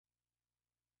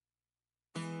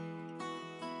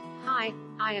Hi,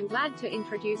 I am glad to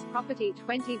introduce property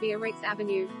 20 Biarritz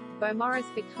Avenue, Beaumaris,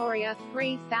 Victoria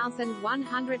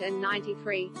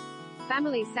 3193.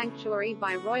 Family Sanctuary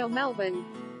by Royal Melbourne.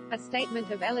 A statement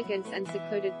of elegance and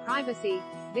secluded privacy,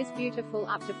 this beautiful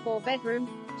up to 4-bedroom,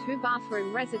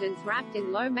 2-bathroom residence wrapped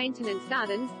in low-maintenance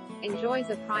gardens, enjoys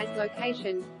a prized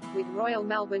location, with Royal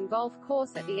Melbourne Golf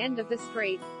Course at the end of the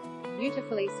street.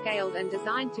 Beautifully scaled and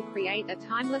designed to create a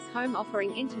timeless home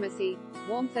offering intimacy,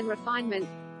 warmth and refinement.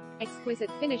 Exquisite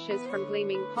finishes from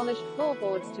gleaming polished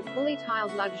floorboards to fully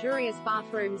tiled luxurious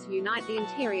bathrooms unite the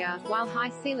interior, while high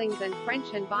ceilings and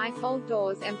French and bifold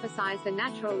doors emphasize the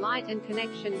natural light and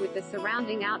connection with the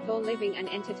surrounding outdoor living and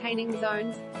entertaining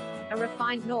zones. A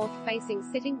refined north-facing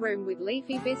sitting room with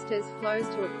leafy vistas flows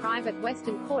to a private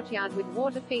western courtyard with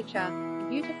water feature.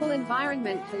 Beautiful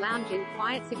environment to lounge in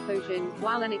quiet seclusion,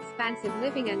 while an expansive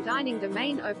living and dining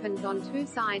domain opens on 2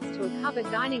 sides to a covered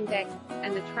dining deck,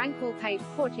 and the tranquil paved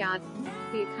courtyard.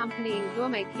 The accompanying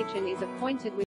gourmet kitchen is appointed with